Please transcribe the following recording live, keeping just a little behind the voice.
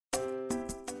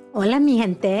Hola, mi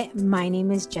gente. My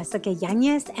name is Jessica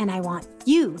Yanez, and I want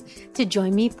you to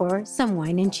join me for some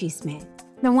Wine and Chisme.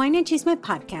 The Wine and Chisme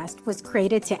podcast was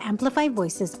created to amplify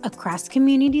voices across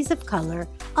communities of color,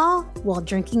 all while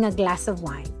drinking a glass of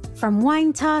wine. From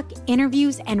wine talk,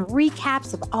 interviews, and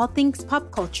recaps of all things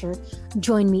pop culture,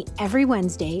 join me every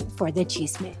Wednesday for the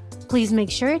Chisme. Please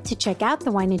make sure to check out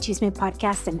the Wine and Chisme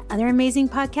podcast and other amazing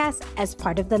podcasts as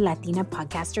part of the Latina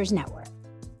Podcasters Network.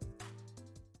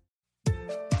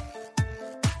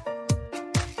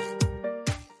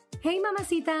 Hey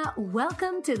mamacita,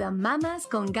 welcome to the Mamas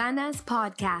con Ganas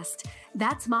podcast.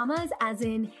 That's mamas as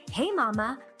in, hey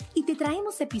mama, y te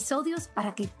traemos episodios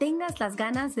para que tengas las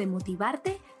ganas de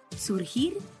motivarte,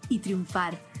 surgir y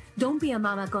triunfar. Don't be a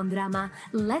mama con drama,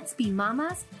 let's be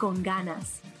mamas con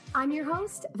ganas. I'm your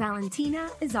host, Valentina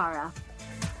Izara.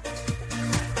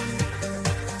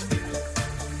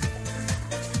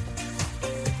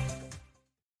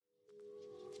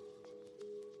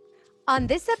 On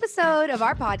this episode of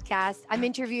our podcast, I'm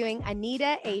interviewing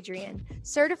Anita Adrain,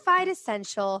 Certified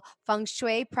Essential Feng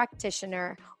Shui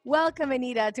Practitioner. Welcome,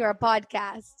 Anita, to our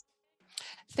podcast.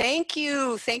 Thank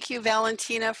you. Thank you,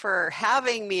 Valentina, for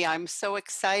having me. I'm so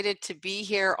excited to be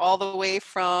here all the way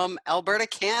from Alberta,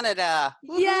 Canada.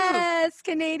 Woo-hoo. Yes,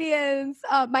 Canadians.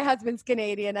 My husband's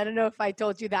Canadian. I don't know if I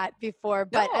told you that before,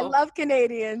 but No. I love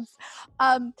Canadians.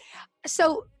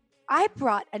 So I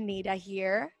brought Anita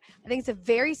here. I think it's a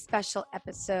very special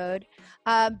episode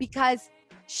because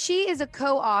she is a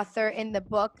co-author in the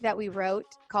book that we wrote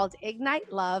called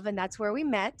Ignite Love, and that's where we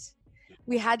met.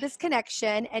 We had this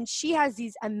connection, and she has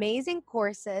these amazing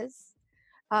courses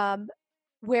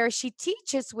where she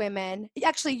teaches women.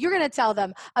 Actually, you're going to tell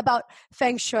them about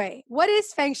Feng Shui. What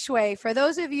is Feng Shui? For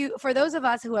those of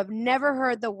us who have never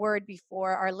heard the word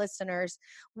before, our listeners,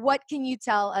 what can you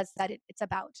tell us that it's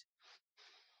about?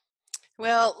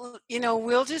 Well,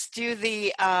 we'll just do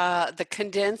the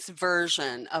condensed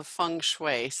version of Feng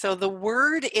Shui. So the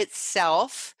word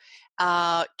itself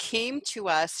came to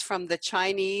us from the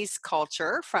Chinese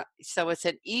culture. So it's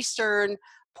an Eastern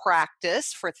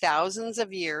practice for thousands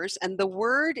of years. And the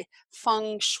word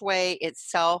Feng Shui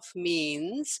itself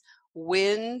means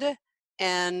wind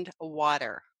and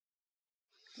water.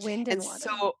 Wind and water.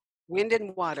 So wind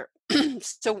and water.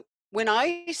 So when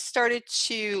I started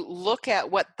to look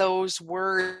at what those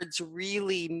words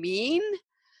really mean,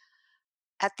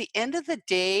 at the end of the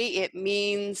day, it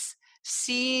means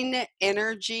seen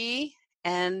energy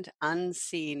and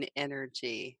unseen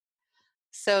energy.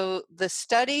 So the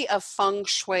study of Feng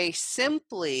Shui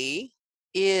simply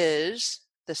is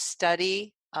the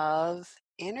study of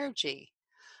energy,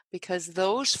 because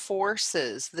those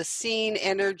forces, the seen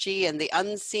energy and the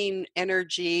unseen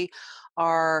energy,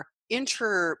 are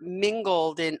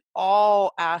intermingled in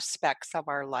all aspects of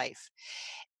our life.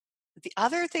 The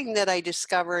other thing that I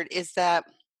discovered is that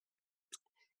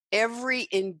every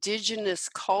indigenous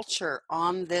culture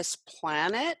on this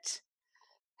planet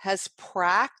has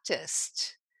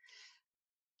practiced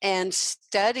and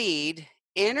studied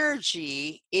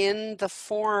energy in the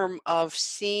form of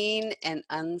seen and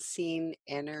unseen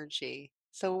energy.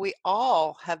 So we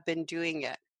all have been doing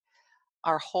it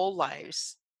our whole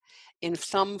lives in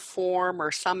some form or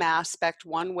some aspect,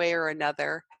 one way or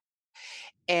another.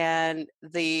 And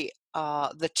the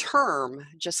term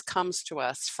just comes to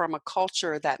us from a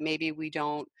culture that maybe we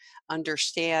don't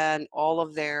understand all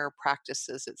of their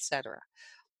practices, etc.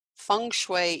 Feng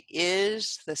Shui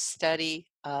is the study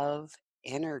of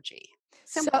energy.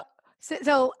 Simple.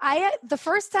 So I the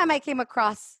first time I came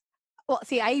across,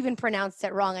 I even pronounced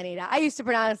it wrong, Anita. I used to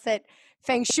pronounce it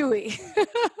Feng Shui.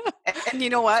 And you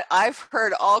know what? I've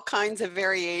heard all kinds of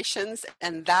variations,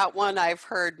 and that one I've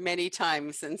heard many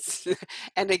times.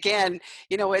 And again,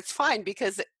 it's fine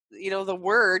because, the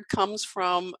word comes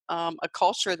from a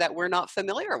culture that we're not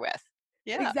familiar with.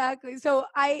 Yeah. Exactly. So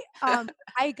I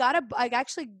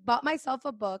actually bought myself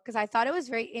a book because I thought it was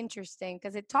very interesting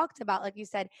because it talked about, like you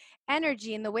said,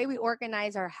 energy and the way we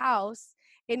organize our house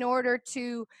in order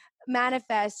to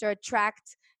manifest or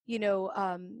attract,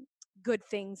 good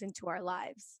things into our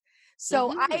lives.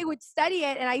 So I would study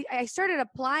it, and I started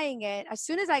applying it as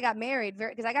soon as I got married,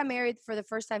 because I got married for the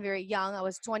first time very young. I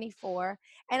was 24,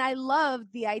 and I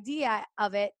loved the idea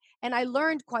of it, and I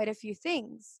learned quite a few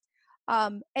things.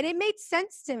 And it made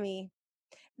sense to me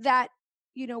that,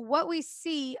 what we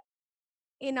see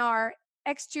in our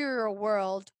exterior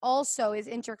world also is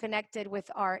interconnected with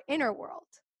our inner world.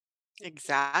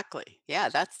 Exactly. Yeah,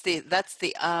 that's the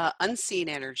unseen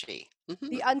energy.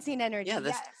 The unseen energy, Yeah,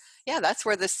 yes. that's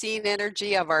where the seen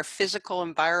energy of our physical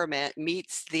environment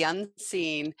meets the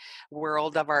unseen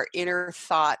world of our inner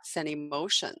thoughts and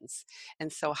emotions. And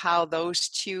so how those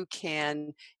two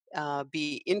can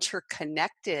be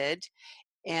interconnected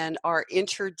and are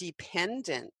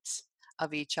interdependent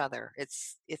of each other.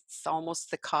 It's almost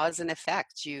the cause and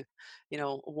effect. You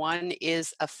know, one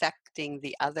is affecting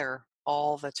the other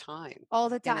all the time. All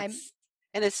the And time.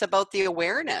 it's about the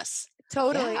awareness.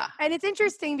 Totally. Yeah. And it's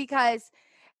interesting because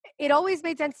it always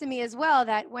made sense to me as well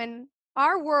that when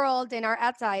our world and our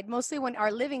outside, mostly when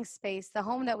our living space, the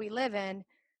home that we live in,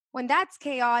 when that's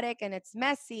chaotic and it's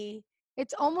messy,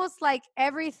 it's almost like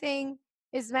everything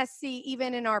is messy,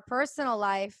 even in our personal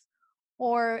life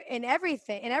or in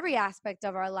everything, in every aspect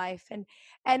of our life.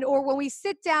 And or when we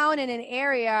sit down in an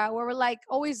area where we're like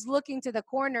always looking to the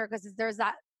corner because there's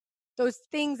that those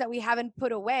things that we haven't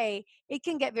put away, it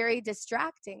can get very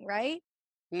distracting, right?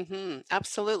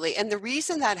 Absolutely. And the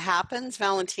reason that happens,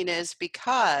 Valentina, is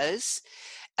because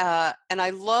and I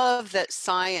love that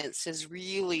science is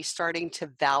really starting to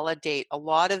validate a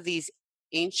lot of these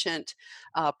ancient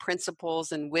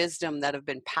principles and wisdom that have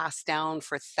been passed down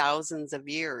for thousands of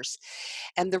years.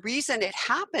 And the reason it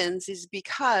happens is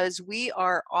because we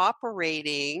are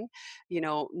operating,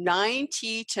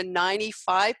 90 to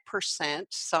 95%,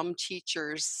 some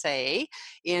teachers say,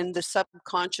 in the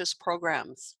subconscious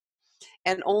programs,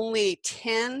 and only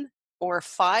 10 or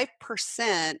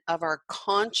 5% of our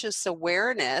conscious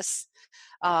awareness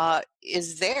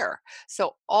is there.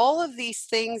 So all of these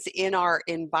things in our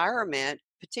environment,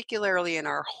 particularly in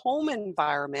our home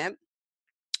environment,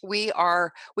 we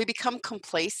become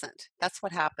complacent. That's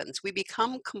what happens. We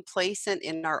become complacent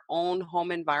in our own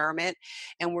home environment,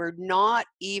 and we're not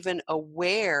even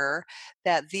aware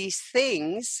that these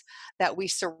things that we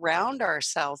surround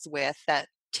ourselves with, that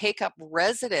take up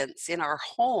residence in our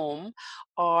home,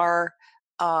 are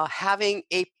having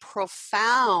a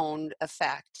profound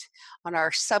effect on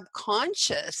our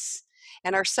subconscious.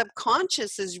 And our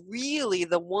subconscious is really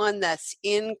the one that's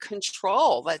in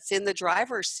control, that's in the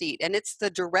driver's seat. And it's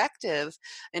the directive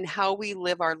in how we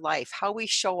live our life, how we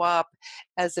show up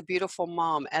as a beautiful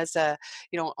mom, as a,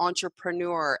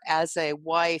 entrepreneur, as a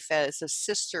wife, as a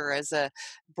sister, as a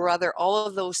brother, all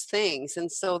of those things.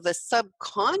 And so the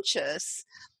subconscious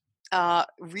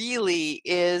really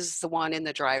is the one in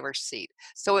the driver's seat.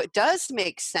 So it does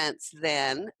make sense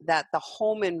then that the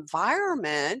home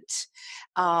environment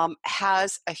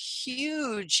has a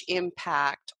huge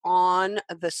impact on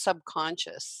the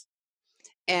subconscious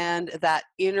and that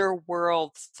inner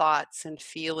world thoughts and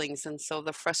feelings. And so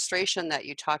the frustration that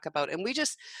you talk about, and we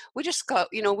just go,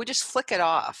 we just flick it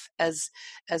off as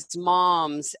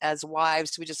moms, as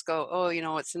wives. We just go, oh,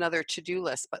 it's another to-do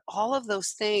list. But all of those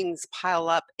things pile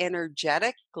up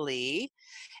energetically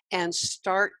and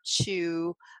start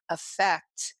to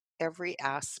affect every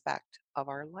aspect of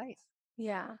our life.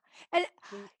 Yeah. And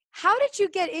Yeah. how did you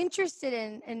get interested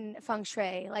in feng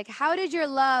shui? Like, how did your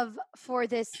love for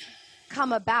this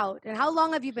come about? And how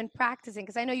long have you been practicing?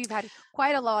 Because I know you've had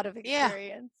quite a lot of Yeah.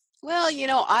 experience. Well,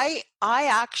 I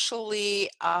actually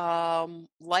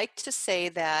like to say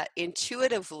that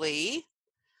intuitively,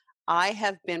 I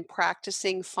have been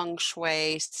practicing feng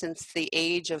shui since the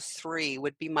age of 3,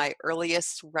 would be my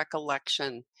earliest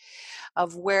recollection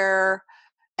of where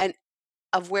and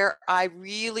of where I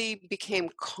really became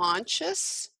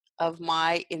conscious of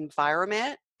my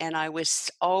environment, and I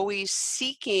was always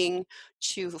seeking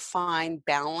to find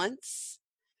balance,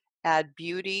 add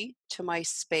beauty to my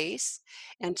space,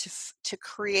 and to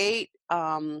create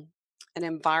an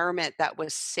environment that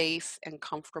was safe and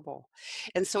comfortable.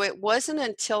 And so it wasn't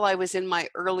until I was in my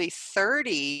early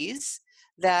 30s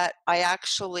that I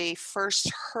actually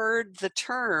first heard the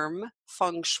term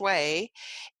feng shui,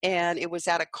 and it was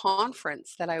at a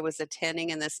conference that I was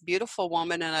attending, and this beautiful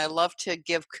woman, and I love to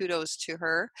give kudos to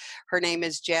her. Her name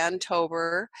is Jan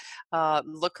Tober.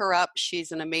 Look her up.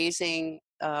 She's an amazing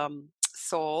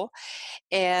soul,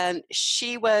 and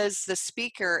she was the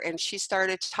speaker, and she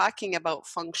started talking about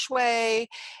feng shui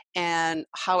and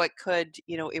how it could,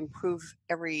 improve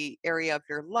every area of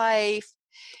your life,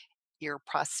 your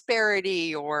prosperity,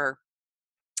 your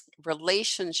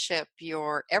relationship,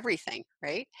 your everything,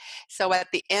 right? So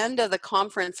at the end of the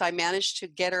conference, I managed to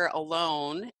get her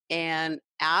alone and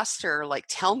asked her, like,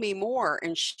 tell me more.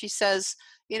 And she says,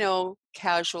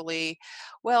 casually,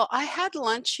 well, I had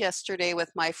lunch yesterday with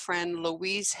my friend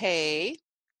Louise Hay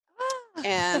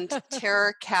and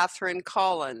Tara Catherine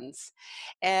Collins.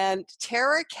 And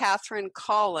Tara Catherine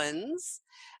Collins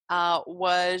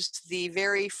was the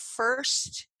very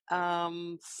first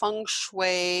feng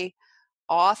shui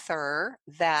author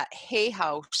that Hay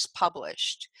House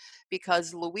published,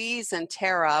 because Louise and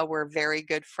Tara were very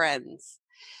good friends.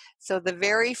 So the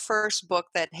very first book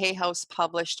that Hay House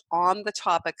published on the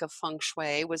topic of feng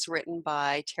shui was written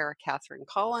by Tara Catherine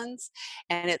Collins,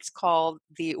 and it's called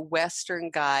The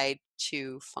Western Guide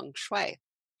to Feng Shui.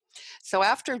 So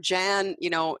after Jan,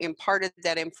 imparted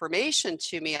that information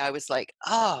to me, I was like,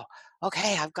 oh,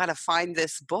 okay, I've got to find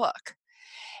this book.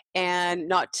 And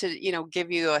not to,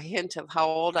 give you a hint of how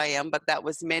old I am, but that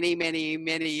was many, many,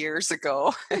 many years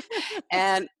ago.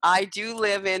 And I do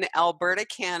live in Alberta,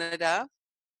 Canada,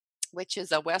 which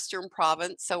is a Western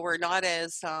province. So we're not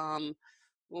as,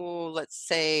 let's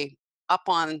say, up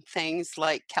on things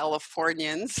like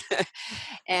Californians.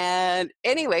 And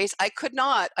anyways, I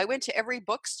went to every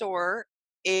bookstore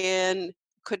and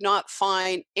could not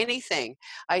find anything.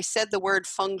 I said the word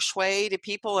feng shui to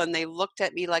people and they looked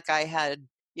at me like I had,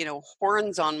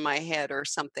 horns on my head or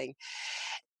something.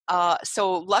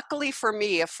 So luckily for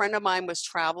me, a friend of mine was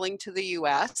traveling to the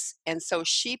US, and so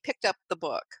she picked up the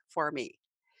book for me.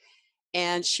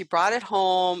 And she brought it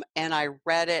home and I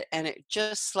read it, and it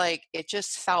just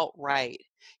felt right.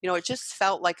 It just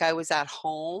felt like I was at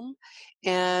home,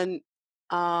 and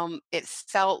it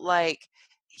felt like,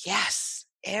 yes,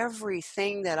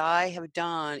 everything that I have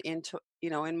done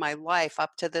in my life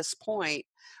up to this point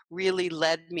really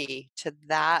led me to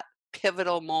that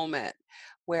pivotal moment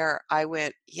where I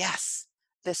went, yes,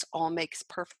 this all makes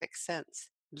perfect sense.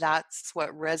 That's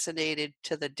what resonated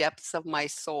to the depths of my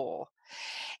soul.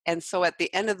 And so at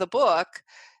the end of the book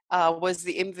was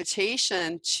the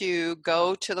invitation to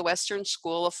go to the Western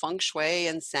School of Feng Shui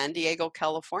in San Diego,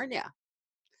 California.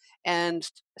 And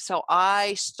so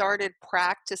I started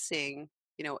practicing,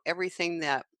 everything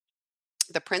that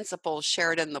the principles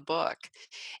shared in the book.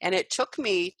 And it took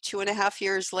me 2.5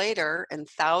 years later and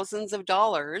thousands of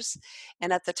dollars.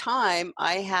 And at the time,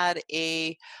 I had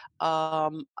a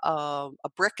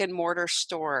brick and mortar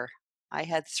store. I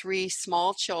had 3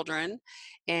 small children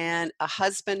and a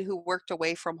husband who worked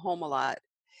away from home a lot.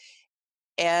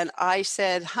 And I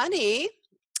said, honey,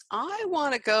 I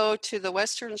want to go to the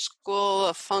Western School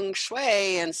of Feng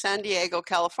Shui in San Diego,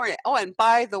 California. Oh, and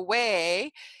by the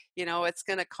way, it's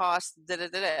going to cost da da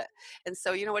da da. And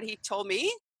so, you know what he told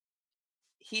me?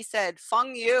 He said,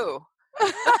 "Feng you,"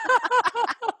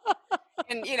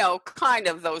 and kind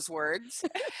of those words.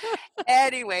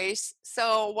 Anyways,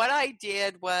 so what I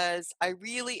did was I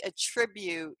really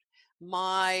attribute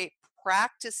my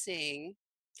practicing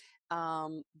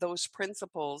those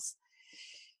principles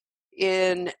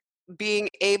in being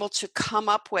able to come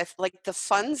up with, like, the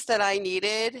funds that I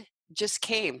needed just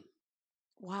came.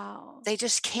 Wow. They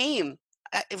just came.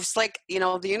 It was like,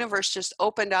 the universe just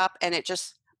opened up and it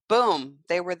just, boom,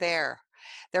 they were there.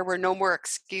 There were no more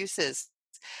excuses.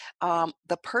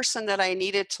 The person that I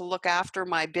needed to look after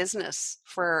my business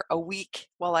for a week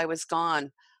while I was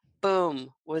gone,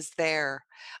 boom, was there.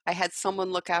 I had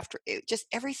someone look after it. Just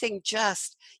everything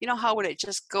just, how when it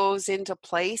just goes into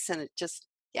place and it just,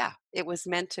 yeah, it was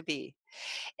meant to be.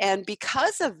 And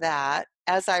because of that,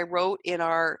 as I wrote in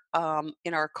our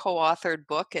co-authored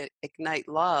book at Ignite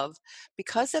Love,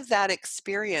 because of that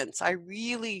experience, I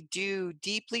really do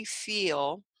deeply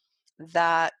feel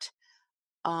that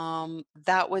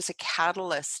that was a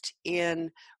catalyst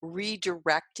in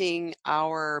redirecting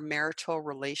our marital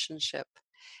relationship.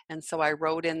 And so I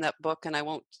wrote in that book, and I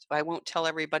won't tell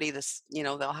everybody this,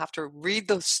 they'll have to read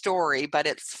the story, but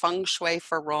it's Feng Shui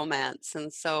for Romance.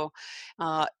 And so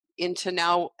into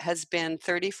now has been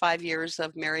 35 years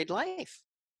of married life.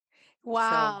 So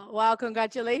Wow. Wow.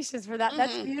 Congratulations for that.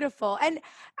 That's mhm, beautiful. And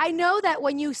I know that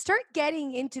when you start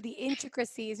getting into the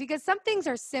intricacies, because some things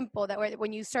are simple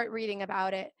when you start reading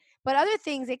about it, but other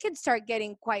things, it can start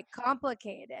getting quite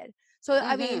complicated. So,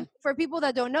 I mhm, mean, for people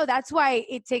that don't know, that's why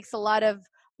it takes a lot of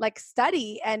like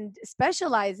study and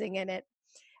specializing in it.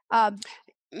 Um,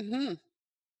 mhm,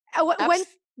 when,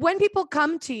 abs- when people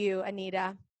come to you,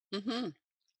 Anita, mhm.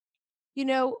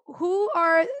 who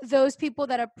are those people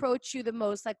that approach you the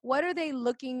most? Like, what are they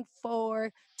looking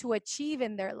for to achieve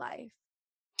in their life?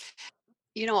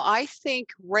 I think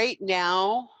right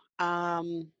now,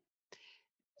 um,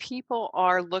 people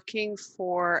are looking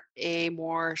for a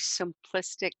more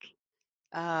simplistic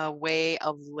way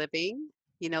of living.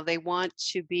 They want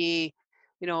to be,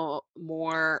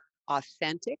 more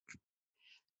authentic,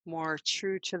 more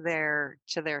true to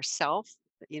their self.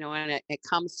 And it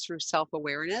comes through self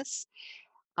awareness.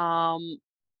 Um,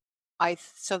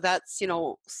 so that's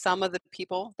some of the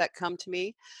people that come to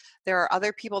me. There are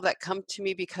other people that come to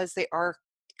me because they are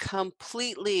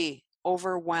completely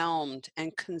overwhelmed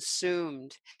and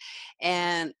consumed,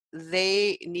 and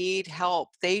they need help.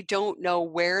 They don't know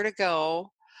where to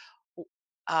go,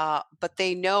 but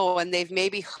they know, and they've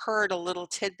maybe heard a little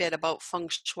tidbit about feng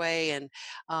shui,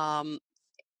 um,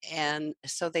 and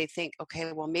so they think,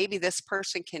 okay, well, maybe this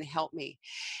person can help me.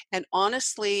 And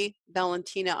honestly,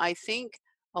 Valentina, I think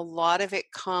a lot of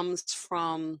it comes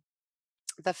from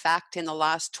the fact in the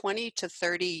last 20 to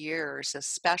 30 years,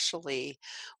 especially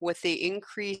with the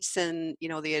increase in,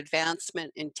 the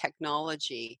advancement in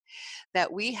technology,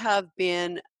 that we have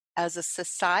been, as a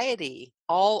society,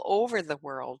 all over the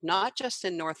world, not just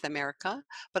in North America,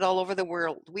 but all over the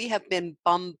world, we have been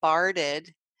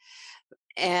bombarded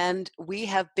and we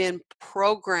have been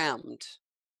programmed.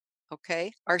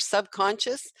 Okay, our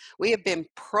subconscious, we have been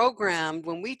programmed.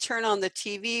 When we turn on the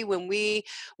TV, when we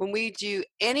do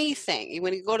anything,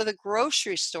 when you go to the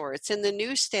grocery store, it's in the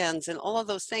newsstands and all of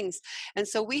those things. And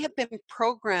so we have been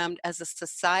programmed as a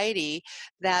society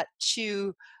that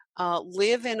to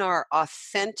live in our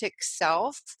authentic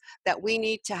self, that we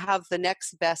need to have the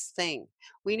next best thing.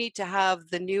 We need to have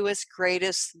the newest,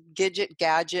 greatest gadget,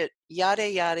 yada,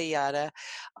 yada, yada.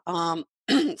 um,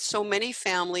 so many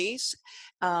families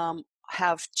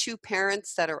have two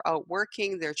parents that are out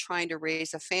working. They're trying to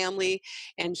raise a family,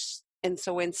 and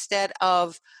so instead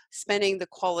of spending the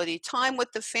quality time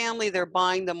with the family, they're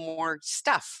buying them more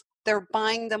stuff. They're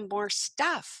buying them more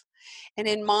stuff. And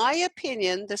in my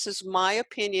opinion, this is my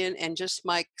opinion and just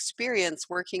my experience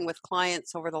working with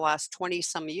clients over the last 20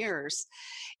 some years,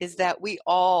 is that we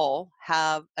all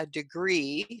have a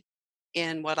degree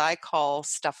in what I call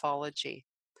stuffology.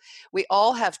 We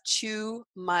all have too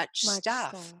much Much stuff.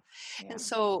 stuff. Yeah. And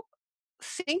so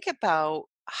think about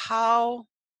how,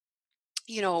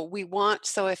 we want,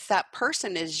 so if that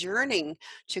person is yearning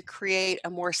to create a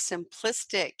more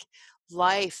simplistic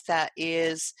life that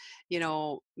is,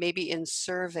 maybe in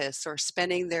service or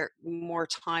spending their more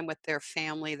time with their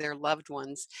family, their loved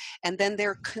ones, and then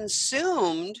they're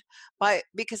consumed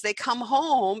because they come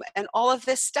home and all of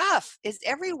this stuff is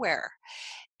everywhere,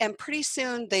 and pretty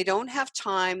soon they don't have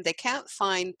time, they can't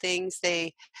find things,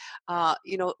 they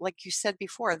like you said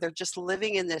before, they're just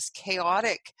living in this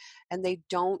chaotic, and they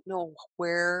don't know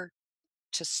where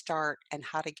to start and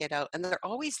how to get out, and they're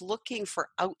always looking for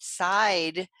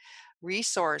outside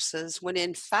resources, when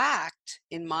in fact,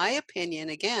 in my opinion,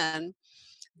 again,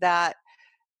 that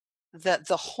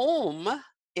the home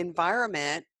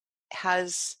environment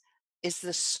has is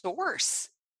the source.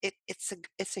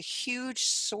 It's a huge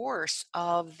source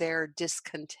of their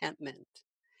discontentment,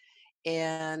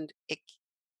 and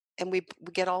we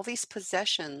get all these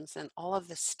possessions and all of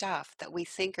this stuff that we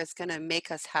think is going to make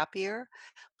us happier,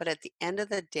 but at the end of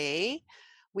the day,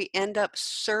 we end up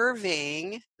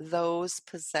serving those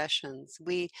possessions.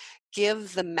 We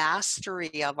give the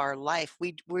mastery of our life.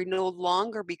 We no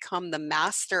longer become the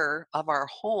master of our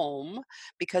home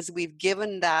because we've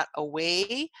given that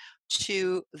away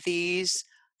to these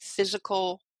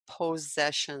physical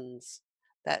possessions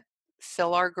that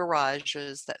fill our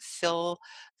garages, that fill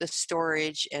the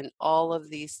storage, and all of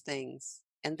these things.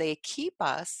 And they keep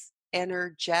us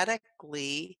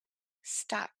energetically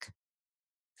stuck,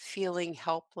 feeling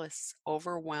helpless,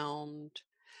 overwhelmed,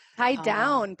 Tied uh,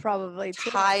 down, probably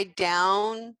too. tied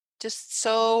down, just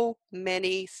so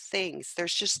many things.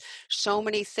 There's just so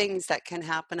many things that can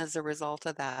happen as a result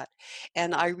of that.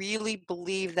 And I really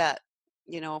believe that,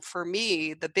 for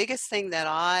me, the biggest thing that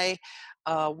I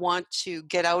want to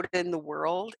get out in the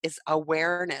world is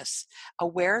awareness.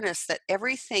 Awareness that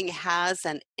everything has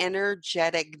an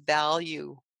energetic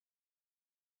value,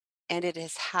 and it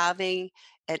is having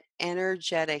an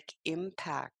energetic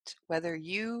impact, whether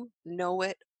you know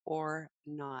it or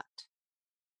not.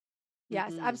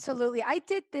 Yes, Mhm. absolutely. I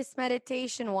did this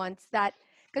meditation once, that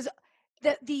because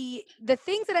the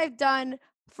things that I've done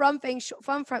from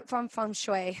from feng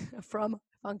shui from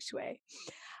feng shui,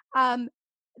 um,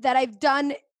 that I've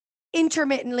done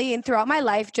intermittently and throughout my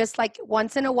life, just like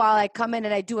once in a while I come in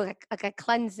and I do like a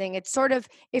cleansing. It's sort of,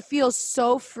 it feels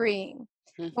so freeing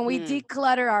when we Mhm.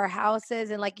 declutter our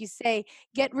houses and, like you say,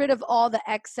 get rid of all the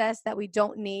excess that we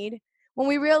don't need. When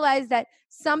we realize that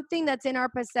something that's in our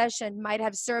possession might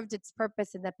have served its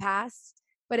purpose in the past,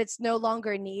 but it's no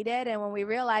longer needed, and when we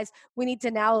realize we need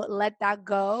to now let that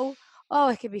go, oh,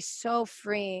 it can be so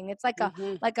freeing. It's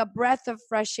Mhm. like a breath of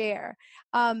fresh air.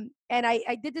 And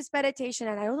I did this meditation,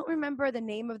 and I don't remember the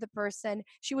name of the person.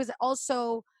 She was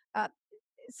also uh,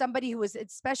 somebody who was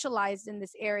specialized in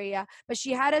this area, but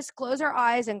she had us close our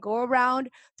eyes and go around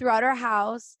throughout our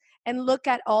house and look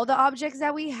at all the objects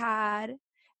that we had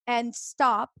and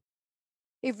stop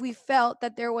if we felt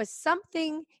that there was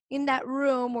something in that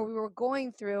room where we were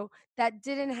going through that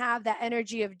didn't have that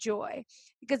energy of joy.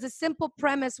 Because the simple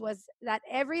premise was that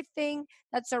everything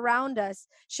that's around us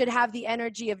should have the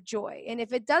energy of joy. And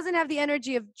if it doesn't have the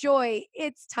energy of joy,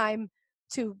 it's time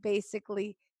to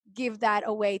basically give that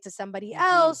away to somebody Hmm.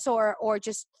 else, or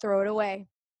just throw it away.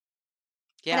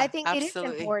 And I Yeah, think it is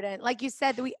absolutely. important. Like you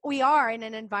said, we are in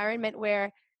an environment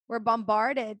where we're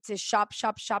bombarded to shop,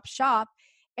 shop, shop, shop,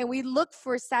 and we look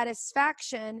for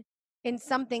satisfaction in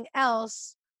something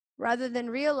else rather than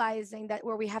realizing that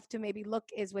where we have to maybe look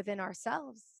is within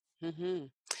ourselves. Hmm.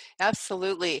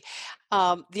 Absolutely.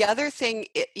 The other thing,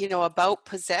 about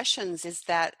possessions is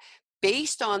that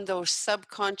based on those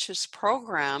subconscious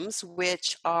programs,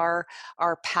 which are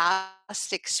our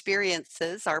past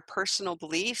experiences, our personal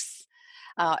beliefs,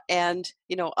 and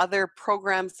other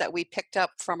programs that we picked up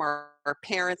from our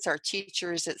parents, our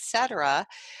teachers, etc.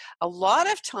 A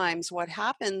lot of times, what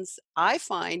happens, I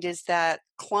find, is that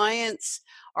clients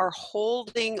are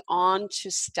holding on to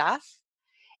stuff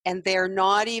and they're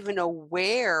not even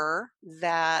aware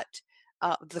that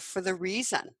for the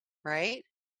reason, right?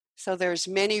 So there's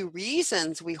many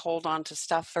reasons we hold on to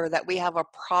stuff, or that we have a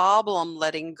problem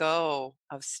letting go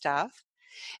of stuff,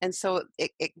 and so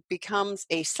it becomes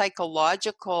a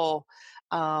psychological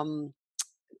um,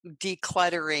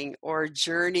 decluttering or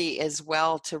journey as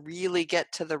well, to really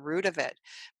get to the root of it,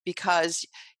 because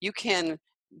you can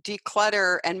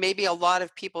declutter, and maybe a lot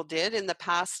of people did in the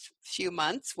past few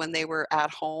months when they were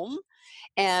at home,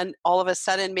 and all of a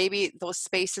sudden maybe those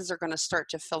spaces are going to start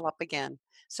to fill up again.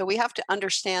 So we have to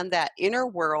understand that inner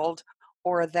world,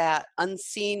 or that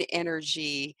unseen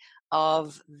energy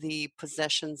of the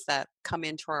possessions that come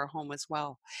into our home as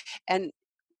well. And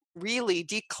really,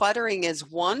 decluttering is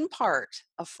one part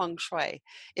of feng shui.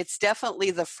 It's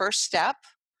definitely the first step,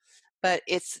 but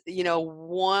it's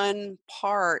one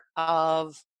part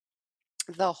of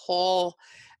the whole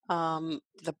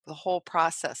the whole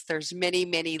process. There's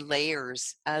many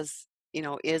layers, as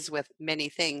is with many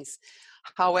things.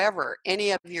 However,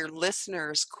 any of your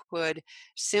listeners could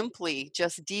simply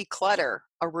just declutter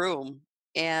a room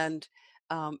and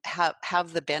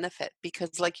have the benefit,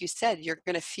 because like you said, you're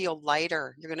going to feel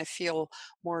lighter, you're going to feel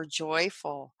more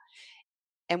joyful.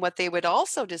 And what they would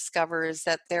also discover is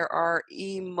that there are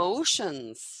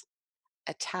emotions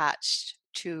attached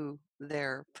to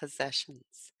their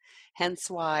possessions. Hence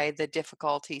why the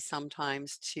difficulty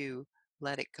sometimes to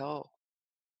let it go.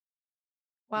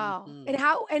 Wow. Hmm.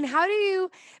 And how do you,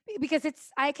 because it's,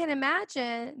 I can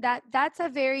imagine that that's a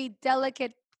very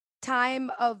delicate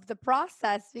time of the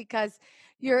process, because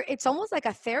it's almost like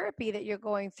a therapy that you're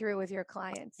going through with your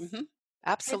clients. Hmm. And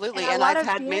Absolutely. a And lot I've of,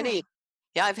 had yeah. many,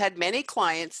 yeah, I've had many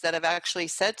clients that have actually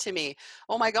said to me,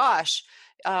 oh my gosh,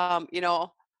 um, you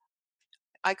know,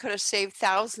 I could have saved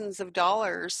thousands of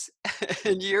dollars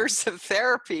and years of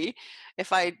therapy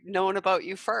if I'd known about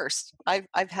you first.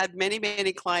 I've had many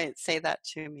clients say that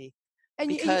to me, And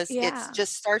because it yeah.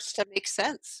 just starts to make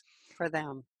sense for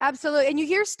them. Absolutely. And you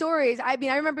hear stories. I mean,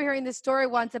 I remember hearing this story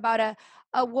once about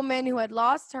a woman who had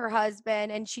lost her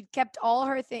husband, and she'd kept all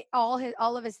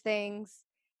of his things,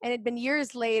 and it'd been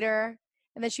years later,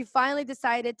 and then she finally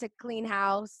decided to clean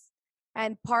house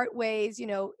and part ways, in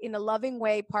a loving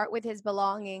way, part with his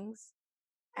belongings.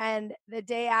 And the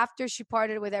day after she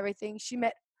parted with everything, she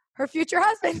met her future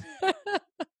husband.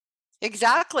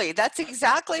 Exactly. That's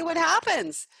exactly what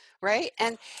happens, right?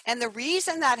 And the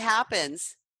reason that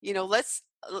happens,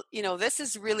 this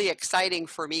is really exciting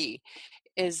for me,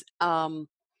 is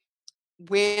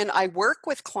when I work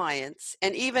with clients,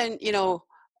 and even,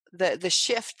 the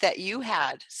shift that you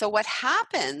had. So what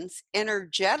happens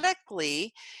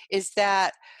energetically is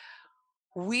that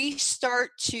we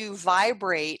start to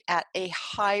vibrate at a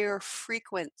higher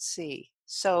frequency.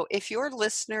 So if your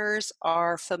listeners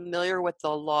are familiar with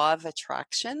the law of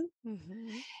attraction,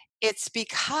 Hmm. it's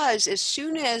because as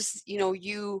soon as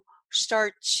you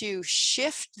start to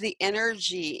shift the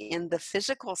energy in the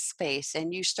physical space,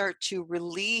 and you start to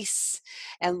release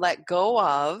and let go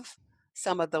of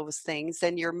some of those things,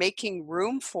 then you're making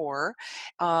room for,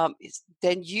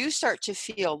 then you start to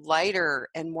feel lighter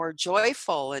and more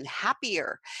joyful and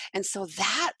happier. And so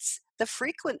that's the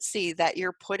frequency that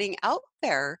you're putting out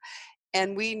there.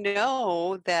 And we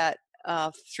know that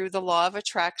through the law of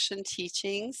attraction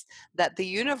teachings, that the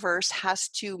universe has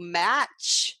to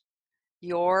match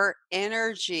your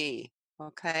energy.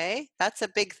 Okay, that's a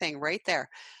big thing right there.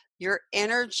 Your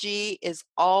energy is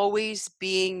always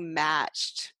being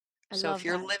matched. I So if love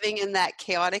you're that. living in that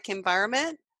chaotic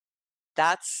environment,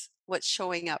 that's what's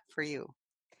showing up for you.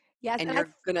 Yes. And And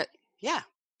you're gonna, yeah,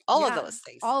 all of yeah, those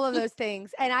things. all of those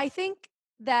things. And I think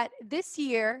that this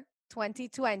year,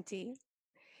 2020,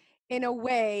 in a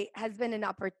way has been an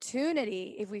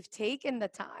opportunity if we've taken the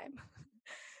time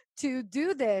to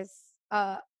do this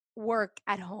work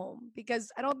at home,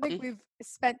 because I don't think Mm, we've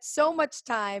spent so much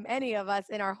time, any of us,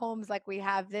 in our homes like we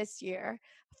have this year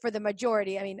for the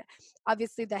majority. I mean,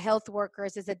 obviously the health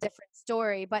workers is a different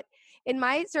story, but in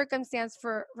my circumstance,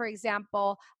 for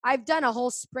example, I've done a whole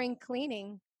spring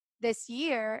cleaning this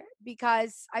year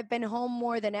because I've been home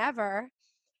more than ever.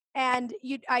 And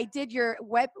I did your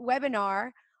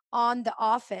webinar on the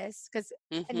office because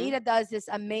mhm. Anita does this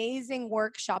amazing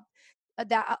workshop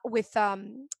that with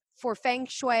for feng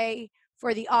shui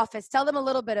for the office. Tell them a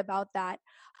little bit about that,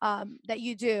 that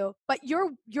you do. But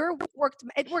your worked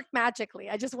magically.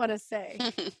 I just want to say,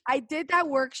 I did that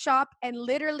workshop and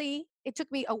literally it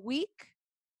took me a week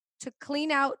to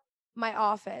clean out my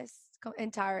office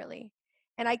entirely.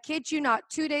 And I kid you not,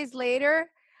 2 days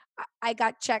later, I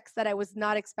got checks that I was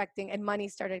not expecting and money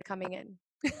started coming in.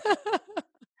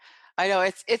 I know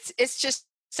it's just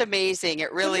amazing.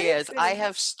 It really is. I Amazing.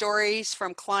 have stories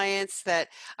from clients that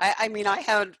I mean, I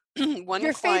had one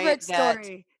Your client favorite that,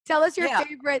 story. Tell us your yeah.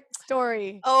 favorite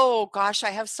story. Oh gosh,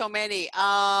 I have so many.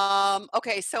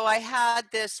 Okay, so I had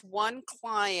this one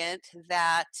client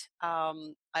that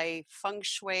I feng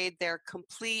shuied their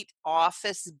complete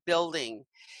office building.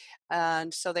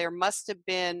 And so there must have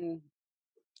been,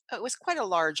 it was quite a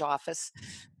large office.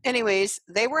 Anyways,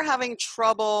 they were having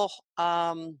trouble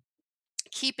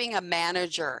keeping a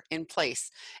manager in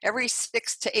place. Every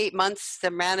 6 to 8 months,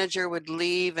 the manager would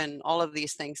leave and all of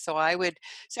these things. So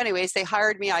anyways, they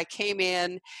hired me. I came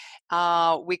in.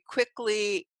 We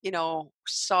quickly,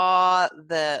 saw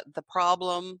the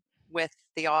problem with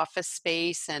the office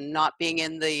space and not being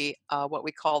in the what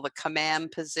we call the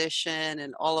command position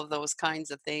and all of those kinds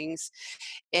of things.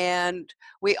 And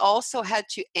we also had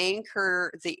to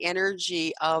anchor the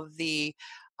energy of the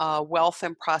wealth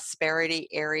and prosperity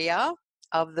area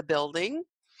of the building.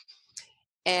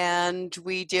 And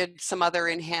we did some other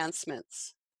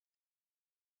enhancements.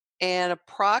 And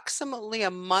approximately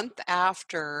a month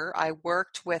after, I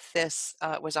worked with this,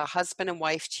 it was a husband and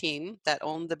wife team that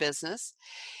owned the business.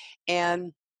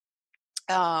 And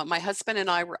my husband and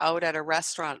I were out at a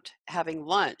restaurant having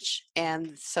lunch.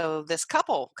 And so this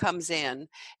couple comes in,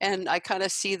 and I kind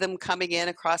of see them coming in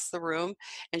across the room.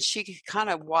 And she kind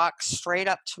of walks straight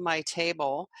up to my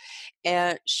table.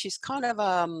 And she's kind of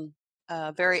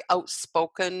a very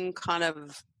outspoken, kind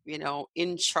of,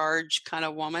 in charge kind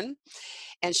of woman.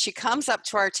 And she comes up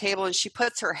to our table and she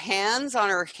puts her hands on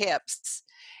her hips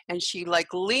and she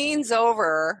like leans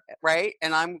over, right?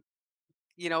 And I'm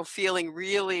feeling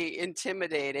really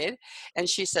intimidated. And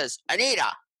she says,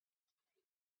 "Anita,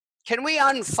 can we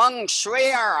unfeng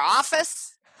shui our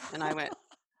office?" And I went,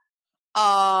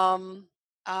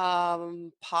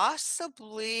 um,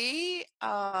 possibly.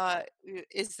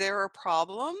 Is there a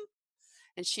problem?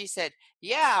 And she said,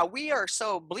 "Yeah, we are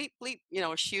so bleep bleep."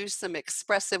 She used some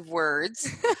expressive words.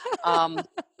 Um,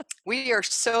 we are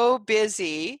so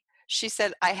busy. She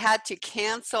said, I had to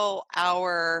cancel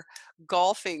our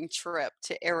golfing trip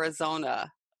to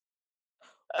Arizona.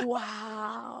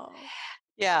 Wow.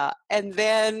 Yeah, and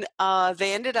then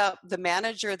the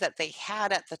manager that they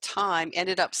had at the time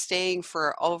ended up staying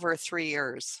for over 3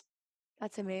 years.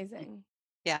 That's amazing.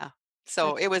 Yeah,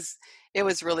 so That's it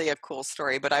was really a cool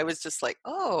story, but I was just like,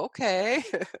 oh, okay.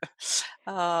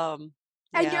 um,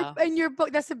 and yeah. your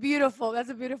book, that's a beautiful,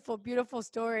 beautiful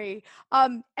story.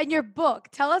 And your book,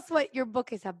 tell us what your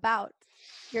book is about.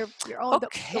 Your own the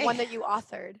one Okay. that you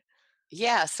authored.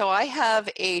 Yeah, so I have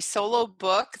a solo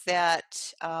book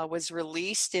that was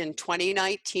released in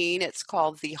 2019. It's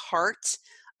called The Heart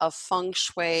of Feng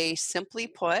Shui, Simply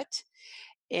Put.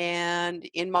 And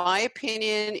in my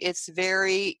opinion, it's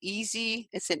very easy.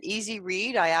 It's an easy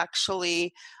read. I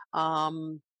actually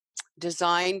um,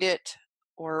 designed it,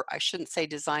 or I shouldn't say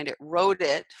designed it, wrote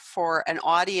it for an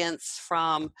audience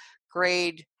from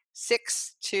grade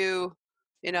 6 to,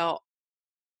 you know,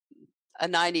 a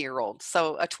 90-year-old.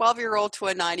 So a 12-year-old to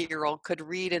a 90-year-old could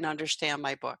read and understand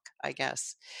my book, I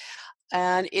guess.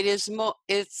 And it's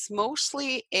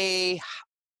mostly a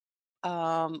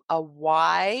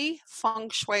why feng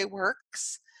shui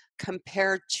works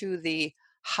compared to the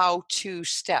how-to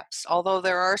steps. Although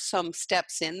there are some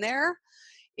steps in there,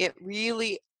 it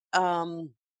really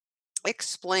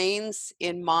explains,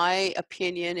 in my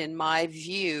opinion, in my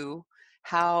view,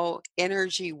 how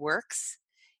energy works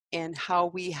and how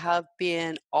we have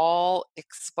been all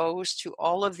exposed to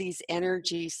all of these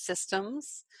energy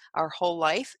systems our whole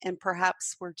life, and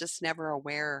perhaps we're just never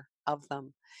aware of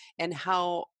them. and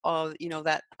how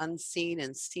that unseen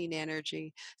and seen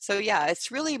energy. So yeah,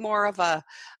 it's really more of a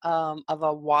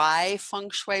why feng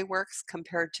shui works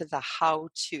compared to the how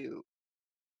to.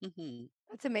 Hmm.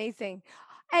 That's amazing.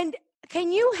 And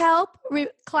can you help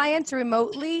clients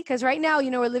remotely? Because right now,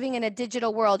 we're living in a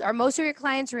digital world. Are most of your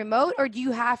clients remote, or do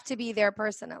you have to be there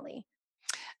personally?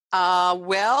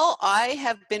 Well, I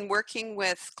have been working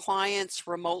with clients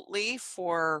remotely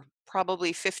for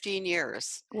probably 15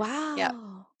 years. Yeah,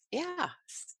 Wow. yeah.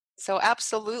 So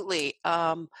absolutely.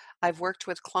 I've worked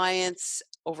with clients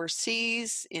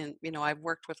overseas I've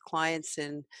worked with clients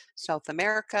in South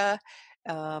America,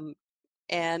 um,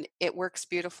 and it works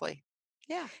beautifully.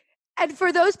 Yeah. And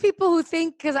for those people who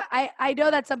think, because I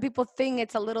know that some people think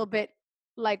it's a little bit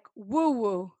like woo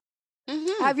woo.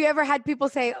 Hmm. Have you ever had people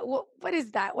say, what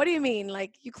is that? What do you mean?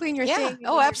 Like you clean your Yeah. thing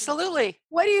and Oh, then you're going to, absolutely.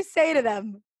 what do you say to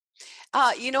them?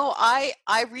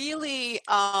 I really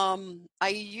I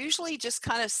usually just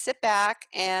kind of sit back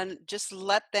and just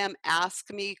let them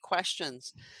ask me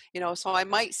questions. So I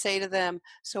might say to them,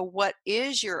 "So what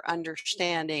is your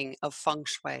understanding of feng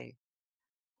shui?"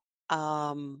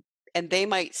 Um, and they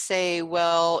might say,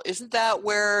 "Well, isn't that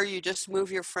where you just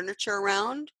move your furniture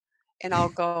around?" And I'll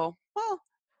go, "Well,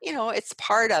 it's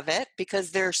part of it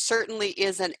because there certainly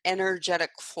is an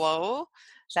energetic flow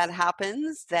that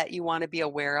happens that you want to be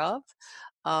aware of."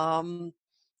 Um,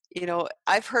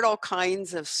 I've heard all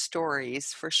kinds of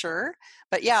stories for sure.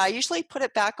 But yeah, I usually put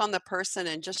it back on the person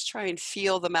and just try and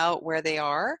feel them out where they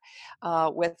are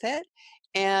with it.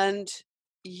 And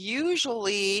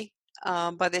usually,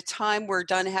 by the time we're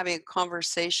done having a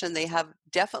conversation, they have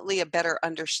definitely a better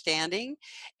understanding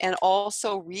and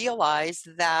also realize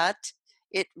that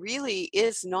it really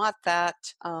is not that.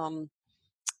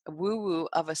 Woo-woo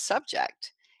of a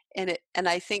subject. And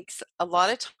I think a lot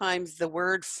of times the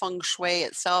word feng shui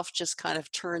itself just kind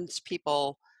of turns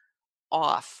people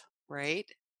off, right?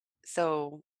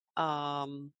 So,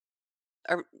 um,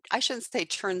 or I shouldn't say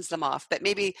turns them off, but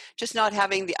maybe just not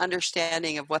having the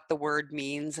understanding of what the word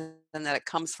means and that it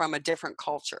comes from a different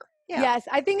culture. Yeah. Yes,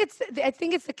 I think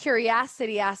it's the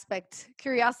curiosity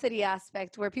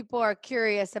aspect where people are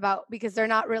curious about because they're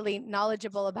not really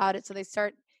knowledgeable about it, so they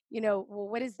start, well,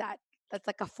 what is that? That's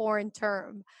like a foreign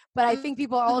term. But I think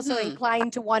people are also Mm-hmm.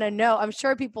 inclined to want to know. I'm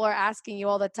sure people are asking you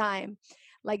all the time,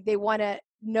 like they want to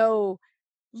know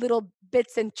little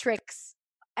bits and tricks.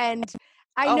 And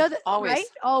I Oh, know that, right? always.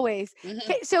 Always. Mm-hmm.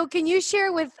 Okay, so can you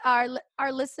share with our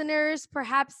listeners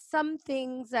perhaps some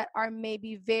things that are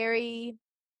maybe very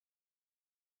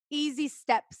easy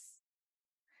steps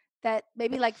that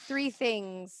maybe like three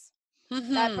things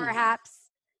that Mm-hmm.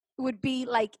 perhaps would be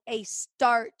like a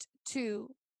start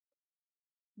to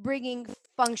bringing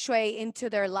feng shui into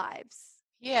their lives?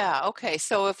 Yeah, okay.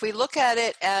 So if we look at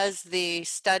it as the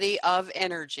study of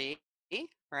energy,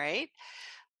 right?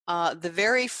 The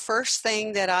very first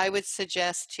thing that I would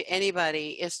suggest to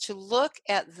anybody is to look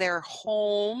at their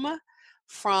home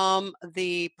from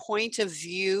the point of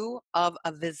view of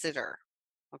a visitor.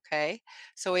 Okay.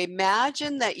 So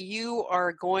imagine that you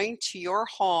are going to your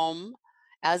home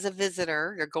as a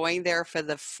visitor, you're going there for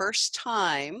the first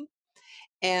time,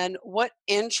 and what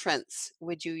entrance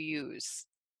would you use?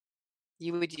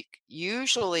 You would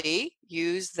usually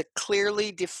use the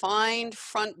clearly defined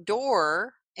front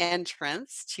door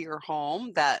entrance to your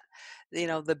home that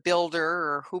the builder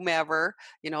or whomever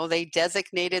they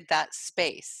designated that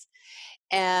space.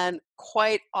 And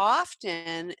quite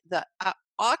often the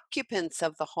occupants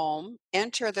of the home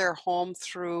enter their home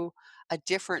through a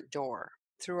different door,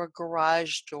 through a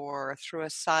garage door, through a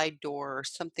side door or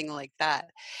something like that.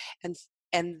 And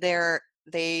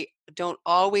they don't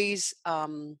always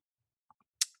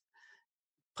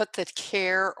put the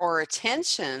care or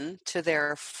attention to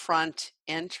their front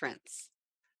entrance.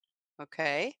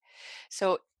 Okay.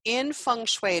 So in feng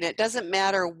shui, and it doesn't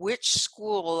matter which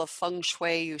school of feng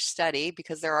shui you study,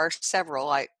 because there are several.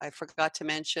 I forgot to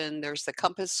mention there's the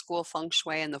compass school feng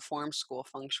shui and the form school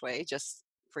feng shui, just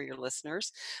for your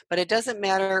listeners. But it doesn't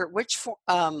matter which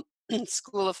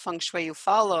school of feng shui you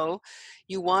follow,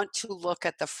 you want to look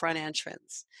at the front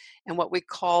entrance and what we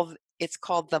call it's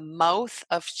called the mouth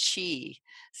of qi.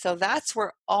 So that's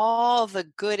where all the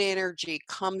good energy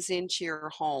comes into your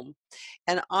home.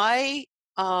 And I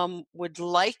would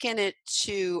liken it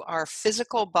to our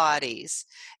physical bodies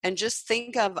and just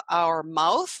think of our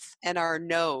mouth and our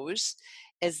nose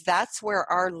as that's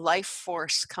where our life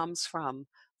force comes from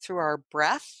through our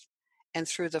breath and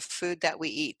through the food that we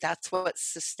eat. That's what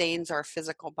sustains our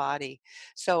physical body.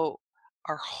 So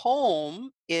our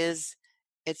home is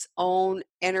its own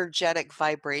energetic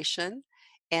vibration,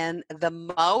 And the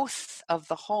mouth of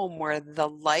the home where the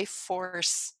life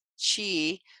force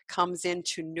chi comes in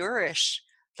to nourish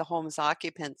the home's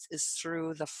occupants is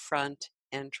through the front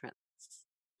entrance.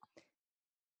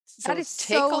 That So is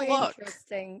take a so look.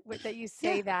 interesting that you Yeah.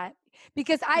 say that,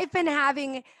 because I've been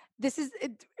having this is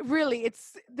it, really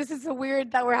it's this is so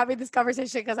weird that we're having this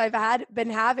conversation, because I've been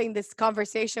having this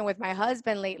conversation with my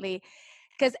husband lately,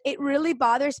 because it really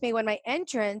bothers me when my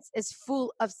entrance is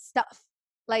full of stuff.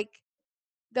 Like,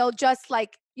 they'll just,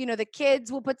 like, the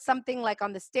kids will put something like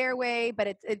on the stairway, but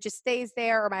it just stays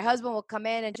there, or my husband will come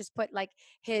in and just put like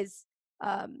his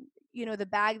the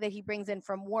bag that he brings in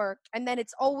from work, and then I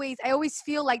always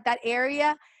feel like that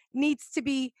area needs to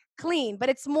be clean, but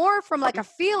it's more from like a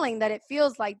feeling that it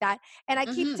feels like that. And I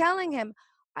keep Mm-hmm. telling him,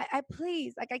 I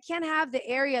please, like, I can't have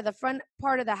the front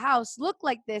part of the house look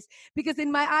like this, because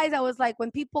in my eyes I was like, when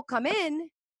people come in,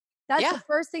 that's the Yeah.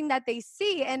 first thing that they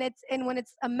see, and when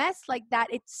it's a mess like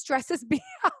that, it stresses me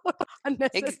out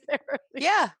unnecessarily.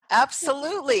 Yeah,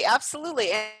 absolutely,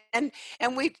 absolutely. And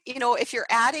we, if you're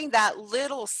adding that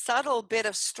little subtle bit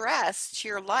of stress to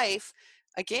your life,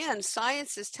 again,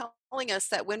 science is telling us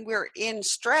that when we're in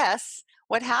stress,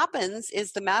 what happens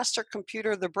is the master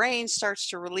computer of the brain starts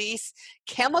to release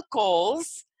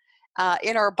chemicals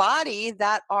in our body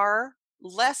that are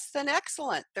less than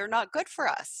excellent. They're not good for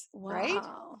us, right?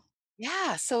 Wow.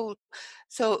 Yeah, so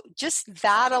just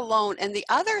that alone. And the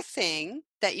other thing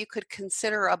that you could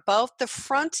consider about the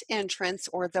front entrance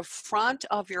or the front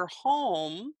of your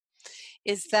home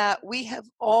is that we have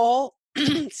all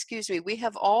excuse me, we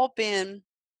have all been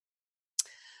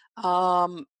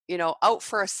out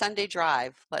for a Sunday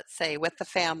drive, let's say, with the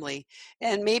family.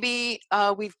 And maybe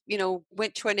we've,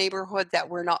 went to a neighborhood that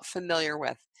we're not familiar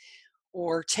with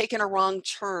or taken a wrong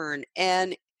turn.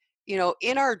 And,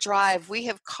 in our drive, we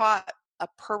have caught a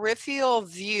peripheral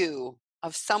view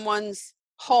of someone's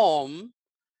home.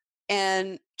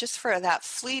 And just for that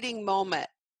fleeting moment,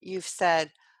 you've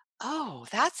said, "Oh,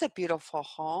 that's a beautiful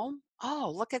home.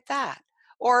 Oh, look at that."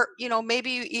 Or,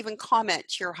 maybe you even comment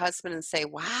to your husband and say,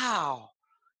 "Wow,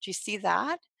 do you see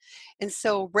that?" And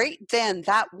so, right then,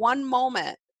 that one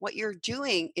moment, what you're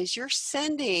doing is you're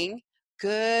sending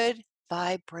good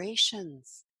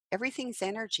vibrations. Everything's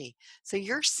energy. So,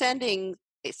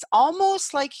 it's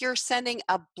almost like you're sending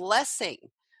a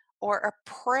blessing or a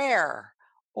prayer,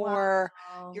 or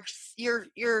Wow.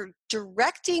 you're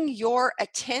directing your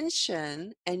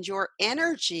attention and your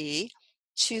energy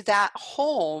to that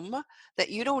home that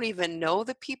you don't even know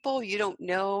the people, you don't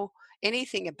know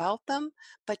anything about them,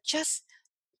 but just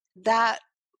that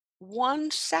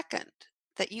 1 second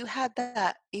that you had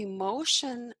that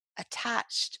emotion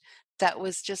attached, that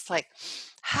was just like,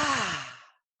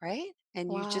 right?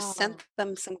 And you just Wow. sent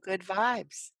them some good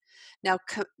vibes. Now,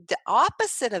 the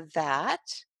opposite of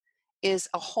that is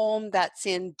a home that's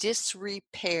in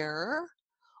disrepair,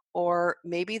 or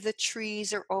maybe the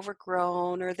trees are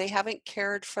overgrown, or they haven't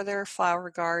cared for their flower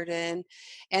garden.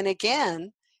 And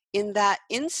again, in that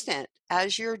instant,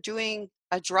 as you're doing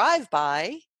a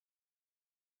drive-by,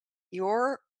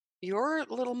 your your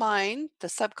little mind, the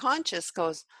subconscious,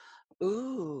 goes,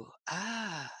 "Ooh,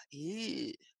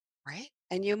 ew," right?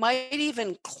 And you might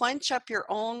even clench up your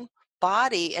own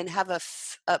body and have a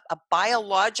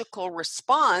biological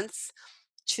response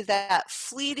to that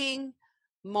fleeting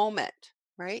moment,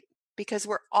 right? Because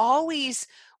we're always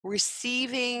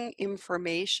receiving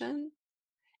information,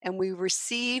 and we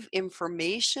receive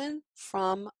information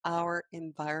from our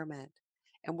environment,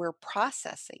 and we're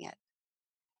processing it,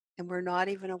 and we're not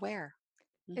even aware.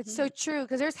 It's Hmm. so true,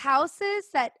 because there's houses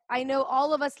that I know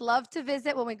all of us love to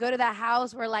visit. When we go to that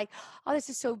house, we're like, oh, this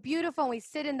is so beautiful. And we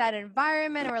sit in that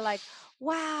environment and we're like,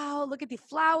 wow, look at the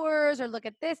flowers, or look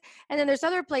at this. And then there's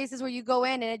other places where you go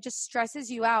in and it just stresses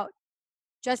you out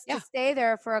just to Yeah, stay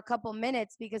there for a couple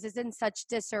minutes, because it's in such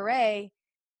disarray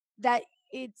that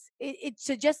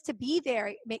just to be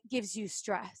there, gives you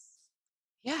stress.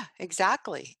 yeah,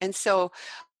 exactly. And so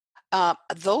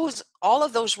those all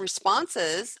of those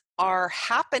responses are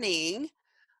happening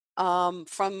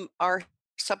from our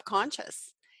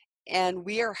subconscious, and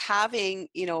we are having,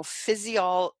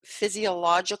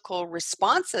 physiological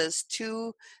responses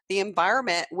to the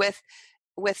environment with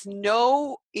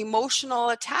no emotional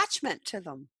attachment to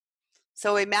them.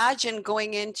 So imagine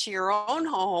going into your own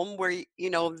home where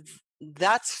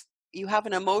that's, you have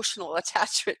an emotional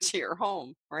attachment to your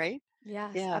home, right?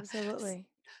 Yes, Yeah. absolutely.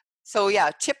 So yeah,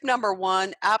 tip number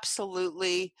one,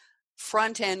 absolutely,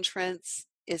 front entrance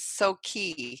is so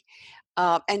key.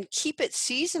 And keep it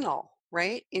seasonal,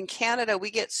 right? In Canada,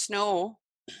 we get snow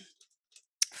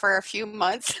for a few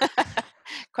months,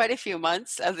 quite a few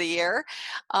months of the year.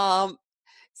 Um,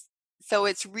 So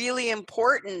it's really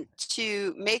important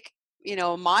to make,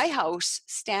 my house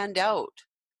stand out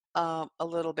a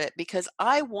little bit, because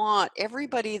I want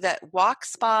everybody that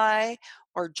walks by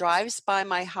or drives by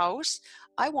my house,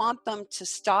 I want them to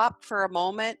stop for a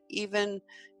moment, even,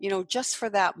 just for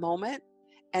that moment,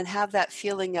 and have that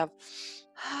feeling of,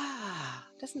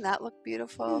 doesn't that look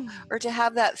beautiful? Or to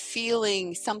have that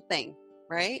feeling something,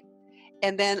 right?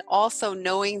 And then also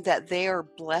knowing that they are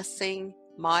blessing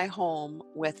my home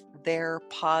with their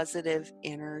positive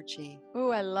energy.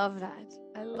 Oh, I love that.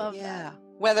 I love that. Yeah.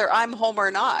 Whether I'm home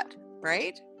or not,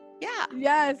 right? Yeah.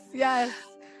 Yes, yes.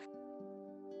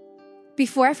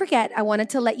 Before I forget, I wanted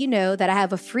to let you know that I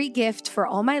have a free gift for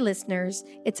all my listeners.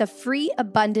 It's a free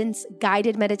abundance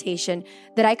guided meditation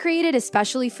that I created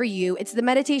especially for you. It's the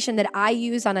meditation that I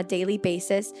use on a daily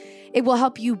basis. It will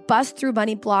help you bust through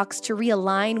money blocks to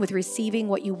realign with receiving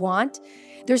what you want.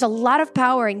 There's a lot of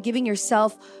power in giving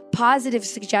yourself positive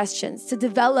suggestions to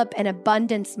develop an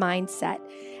abundance mindset.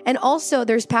 And also,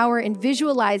 there's power in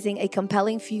visualizing a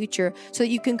compelling future so that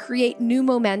you can create new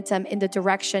momentum in the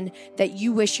direction that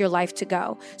you wish your life to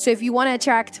go. So if you want to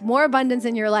attract more abundance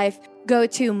in your life, go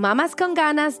to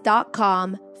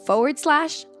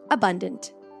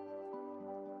mamasconganas.com/abundant.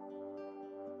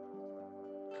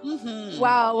 Mm-hmm.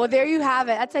 Wow. Well, there you have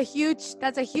it. That's a huge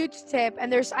tip.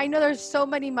 And I know there's so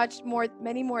many more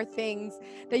things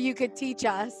that you could teach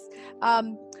us.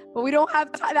 But we don't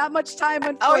have that much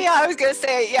time. Oh yeah, I was gonna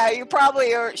say, yeah, you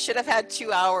probably should have had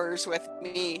 2 hours with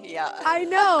me. Yeah. I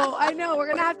know. We're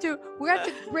gonna have to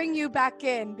bring you back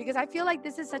in, because I feel like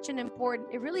this is it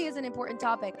really is an important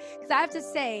topic. Because I have to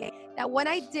say that when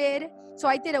I did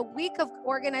a week of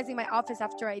organizing my office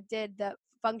after I did the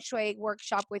feng shui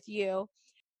workshop with you,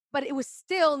 but it was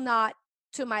still not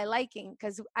to my liking,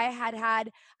 because I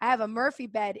have a Murphy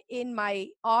bed in my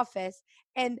office,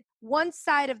 and one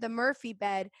side of the Murphy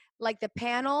bed, like the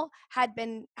panel had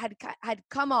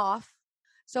come off.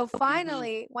 So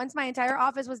finally, once my entire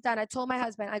office was done, I told my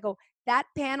husband, I go, that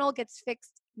panel gets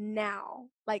fixed now,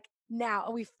 like now.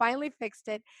 And we finally fixed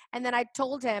it. And then I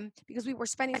told him, because we were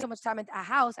spending so much time at the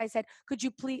house, I said, could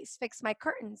you please fix my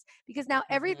curtains? Because now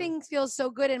everything feels so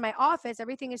good in my office.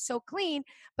 Everything is so clean.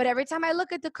 But every time I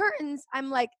look at the curtains, I'm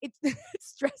like, it's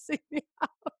stressing me out.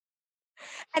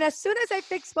 And as soon as I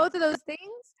fix both of those things,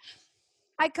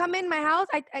 I come in my house.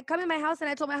 I come in my house and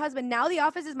I told my husband, now the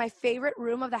office is my favorite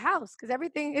room of the house, because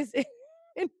everything is in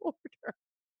order.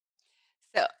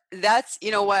 So that's,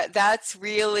 that's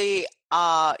really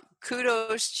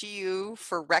kudos to you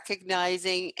for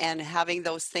recognizing and having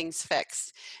those things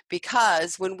fixed.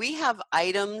 Because when we have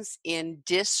items in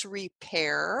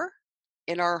disrepair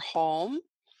in our home,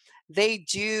 they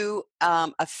do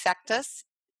affect us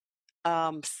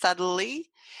subtly.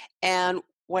 And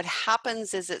what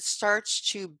happens is it starts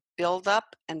to build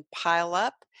up and pile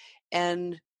up,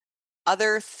 and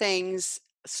other things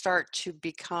start to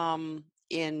become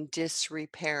in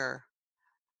disrepair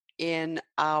in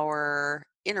our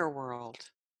inner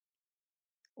world.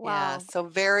 Yeah, Wow. so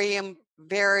very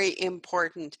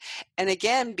important. And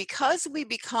again, because we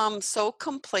become so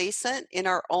complacent in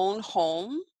our own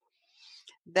home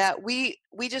that we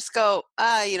just go,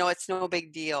 it's no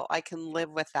big deal. I can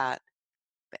live with that.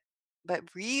 But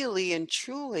really and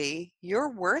truly, you're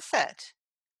worth it.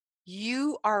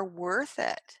 You are worth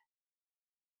it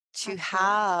to Absolutely.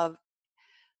 have,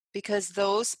 because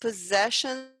those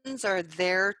possessions are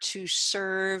there to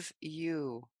serve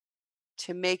you,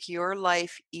 to make your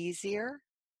life easier,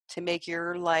 to make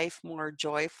your life more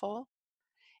joyful.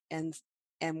 And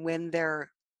when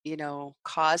they're,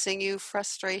 causing you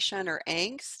frustration or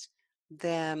angst,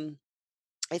 then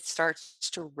it starts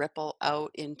to ripple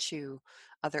out into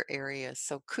other areas.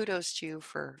 So kudos to you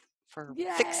for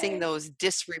fixing Yay. those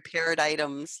disrepaired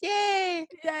items. Yay!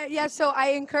 Yeah. So I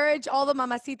encourage all the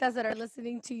mamacitas that are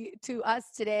listening to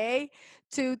us today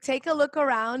to take a look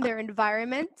around their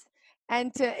environment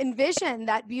and to envision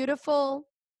that beautiful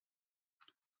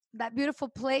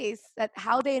place, that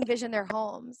how they envision their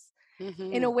homes in a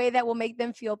Mm-hmm. way that will make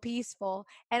them feel peaceful.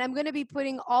 And I'm going to be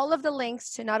putting all of the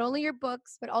links to not only your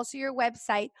books, but also your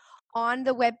website on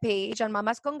the webpage on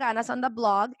Mamas Con Ganas on the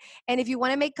blog. And if you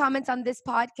want to make comments on this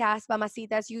podcast,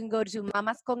 Mamacitas, you can go to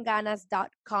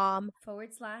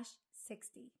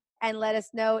mamasconganas.com/60 and let us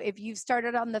know if you've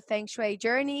started on the Feng Shui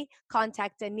journey.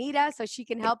 Contact Anita so she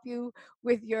can help you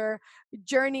with your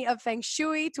journey of Feng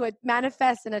Shui to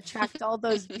manifest and attract all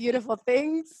those beautiful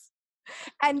things.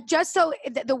 And just so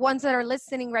the ones that are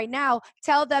listening right now,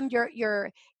 tell them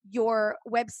your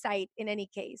website in any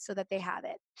case so that they have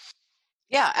it.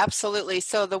 Yeah, absolutely.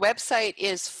 So the website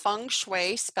is Feng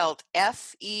Shui, spelled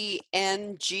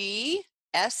Feng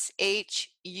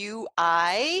SHUI.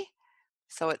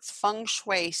 So it's Feng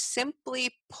Shui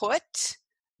Simply Put.com.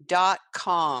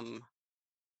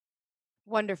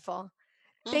 Wonderful.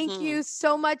 Thank Mm-hmm. you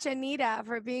so much, Anita,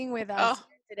 for being with us Oh,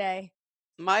 today.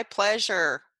 my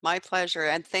pleasure. My pleasure.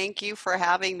 And thank you for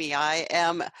having me. I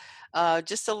am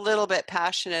just a little bit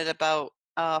passionate about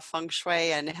feng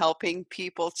shui and helping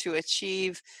people to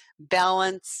achieve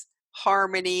balance,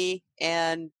 harmony,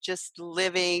 and just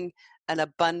living an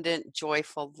abundant,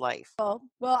 joyful life. Well,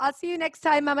 I'll see you next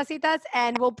time, Mamacitas,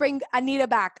 and we'll bring Anita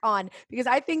back on because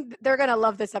I think they're going to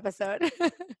love this episode.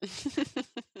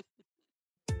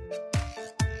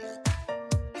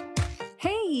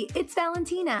 Hey, it's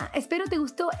Valentina. Espero te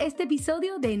gustó este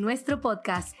episodio de nuestro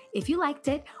podcast. If you liked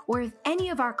it, or if any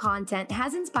of our content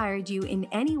has inspired you in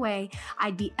any way,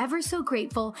 I'd be ever so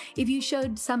grateful if you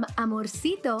showed some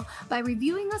amorcito by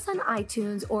reviewing us on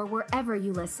iTunes or wherever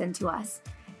you listen to us.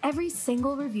 Every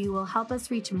single review will help us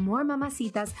reach more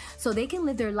mamacitas so they can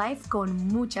live their life con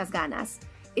muchas ganas.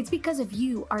 It's because of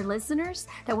you, our listeners,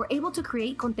 that we're able to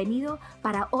create contenido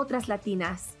para otras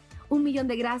latinas. 1,000,000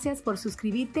 de gracias por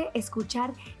suscribirte,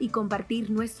 escuchar y compartir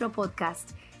nuestro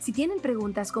podcast. Si tienen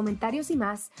preguntas, comentarios y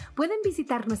más, pueden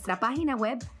visitar nuestra página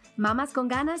web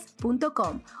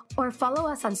mamasconganas.com or follow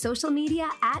us on social media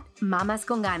at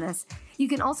mamasconganas. You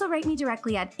can also write me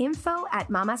directly at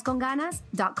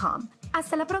info@mamasconganas.com.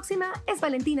 Hasta la próxima, es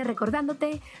Valentina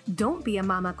recordándote, don't be a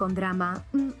mama con drama.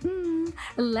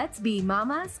 Let's be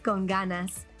mamas con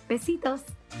ganas. Besitos.